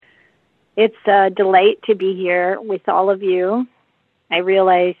It's a delight to be here with all of you. I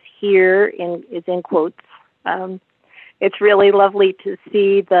realize here is in quotes. Um, it's really lovely to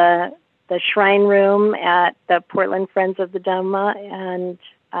see the shrine room at the Portland Friends of the Dhamma, and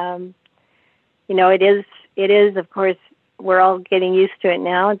it is of course we're all getting used to it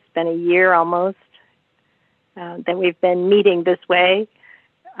now. It's been a year almost that we've been meeting this way,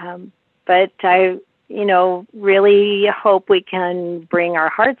 but I really hope we can bring our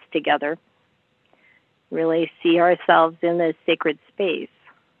hearts together, really see ourselves in this sacred space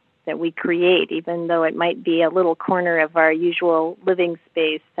that we create, even though it might be a little corner of our usual living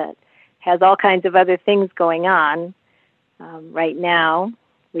space that has all kinds of other things going on. Right now,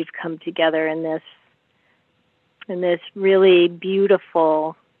 we've come together in this really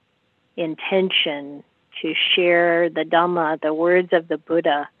beautiful intention to share the Dhamma, the words of the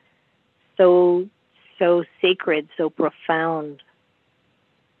Buddha, so sacred, so profound,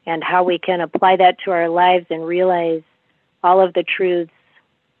 and how we can apply that to our lives and realize all of the truths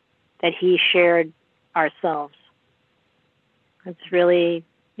that he shared ourselves. It's really,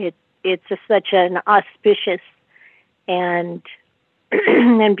 it's such an auspicious and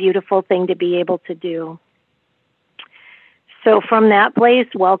and beautiful thing to be able to do. So from that place,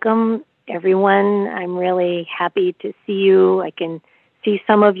 welcome everyone. I'm really happy to see you. I can see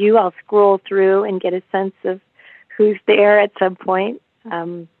some of you. I'll scroll through and get a sense of who's there at some point.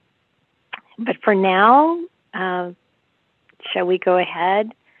 But for now, shall we go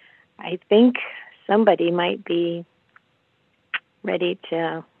ahead? I think somebody might be ready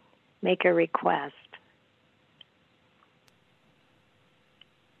to make a request.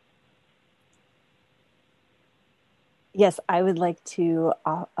 Yes, I would like to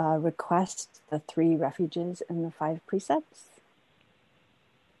request the 3 refuges and the 5 precepts.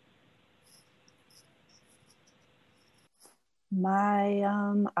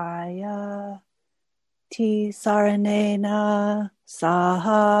 Mayam aya ti saranena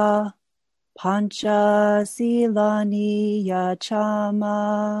saha pancha silani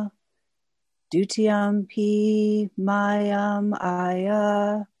yachama dutiyampi mayam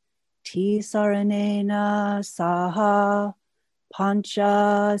aya ti saranena saha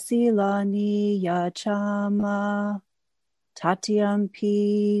pancha silani yachama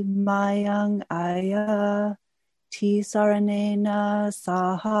tatyampi mayang aya ti saranena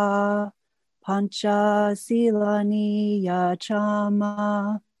saha pancha silani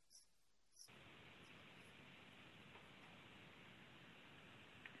yachama.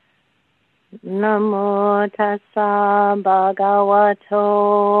 Namo tassa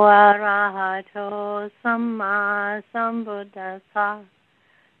bhagavato arahato samma sambuddhassa.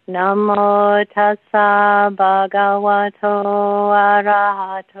 Namo tassa bhagavato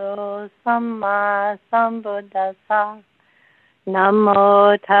arahato samma sambuddhassa.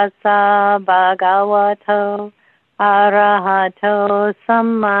 Namo tassa bhagavato arahato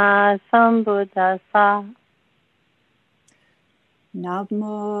samma sambuddhassa.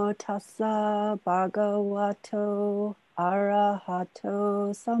 Namo tassa bhagavato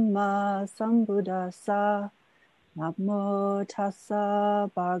arahato samma sambuddhassa. Namo tassa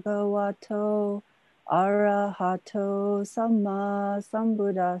bhagavato arahato samma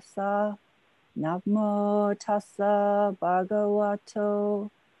sambuddhassa. Namo tassa bhagavato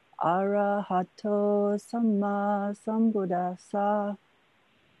arahato samma sambuddhassa.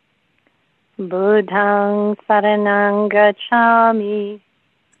 Buddhang saranang gacchami.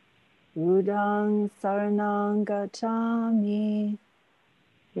 Buddhang saranang gacchami.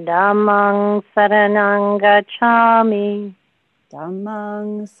 Dhammang saranang gacchami.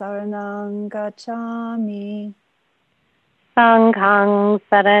 Dhammang saranang gacchami. Sanghang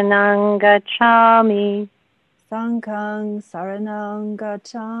saranang gacchami. Sanghang saranang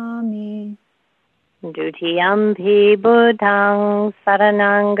gacchami. Dutiyampi buddhang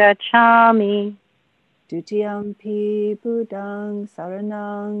saranang gacchami. Dutiyampi buddhang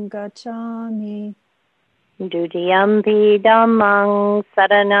saranang gacchami. Dutiyampi dhammang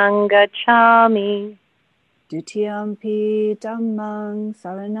saranang gacchami. Dutiyampi dhammang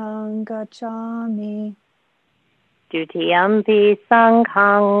saranang gacchami. Dutiyampi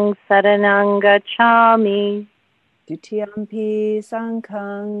sanghang saranang gacchami. Dutiyampi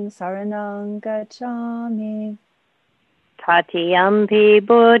sanghang saranang gacchami. Tatiyampi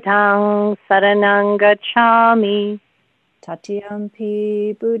buddhang saranang gacchami.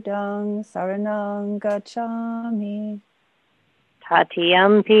 Tatiyampi buddhang saranang gacchami.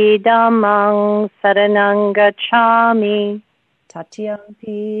 Tatiyampi dhammang saranang gacchami.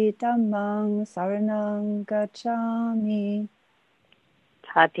 Tatiyampi dhammang saranang gacchami.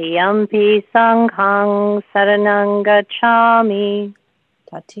 Tatiyampi sanghang saranang gacchami.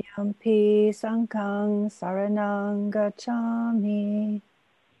 Tatyampi Sanghang Saranang Gacchami.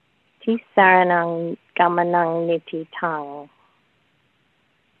 Tisaranang gamanang nititang.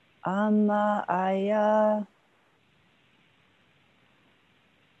 Amma Aya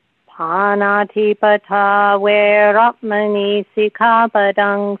Panatipata Veramani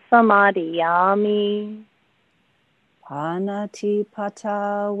Sikkhapadang Samadhiyami.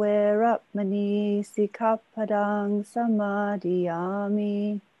 Panatipata Veramani Sikkhapadang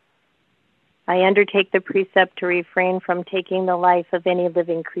Samadhiyami. I undertake the precept to refrain from taking the life of any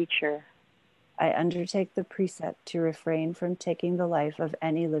living creature. I undertake the precept to refrain from taking the life of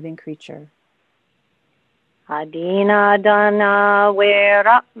any living creature. Adina dana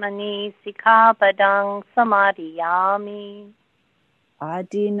veramani sikkhapadang samadhiyami.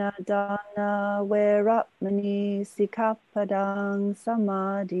 Adinadana Veramani Sikkhapadang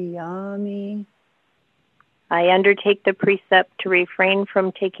Samadhiyami. I undertake the precept to refrain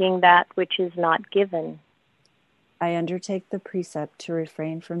from taking that which is not given. I undertake the precept to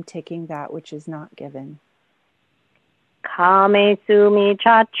refrain from taking that which is not given. Kamesu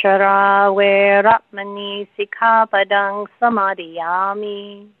michachara veramani sikkhapadang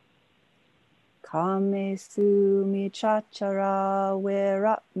samadhiyami. Kamesu michachara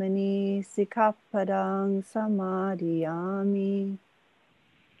Veramani Sikkhapadang Samadhiyami.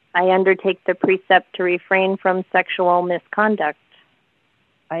 I undertake the precept to refrain from sexual misconduct.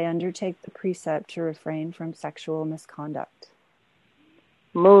 I undertake the precept to refrain from sexual misconduct.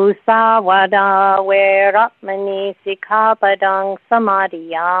 Musawada veramani sikkhapadang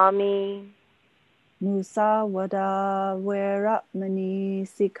samadhiyami. Musawada Veramani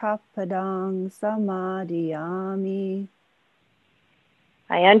Sikkhapadang Samadhiyami.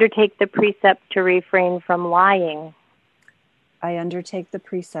 I undertake the precept to refrain from lying. I undertake the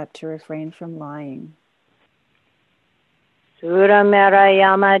precept to refrain from lying. Suramera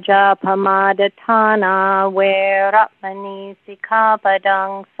yamaja pamadatana veramani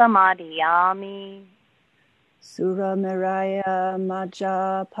sikkhapadang samadhiyami. Suramiraya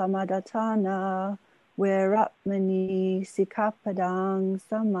Maja Pamadatana Veramani Sikkhapadang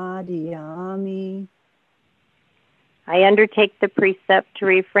Samadhiyami. I undertake the precept to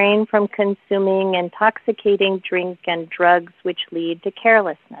refrain from consuming intoxicating drink and drugs which lead to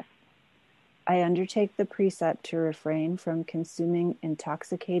carelessness. I undertake the precept to refrain from consuming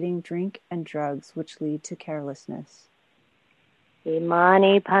intoxicating drink and drugs which lead to carelessness.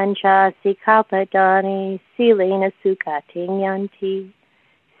 Imani pancha sikkhapadani silena sukhatinyanti,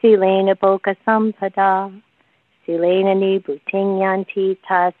 silena boka sampada, silena nibutinyanti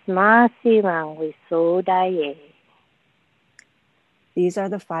tasma silang visodaye. These are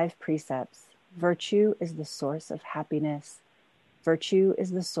the 5 precepts. Virtue is the source of happiness. Virtue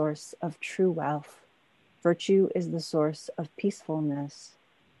is the source of true wealth. Virtue is the source of peacefulness.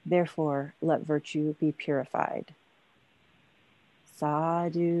 Therefore, let virtue be purified.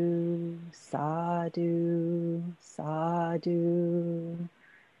 Sadhu, sadhu, sadhu.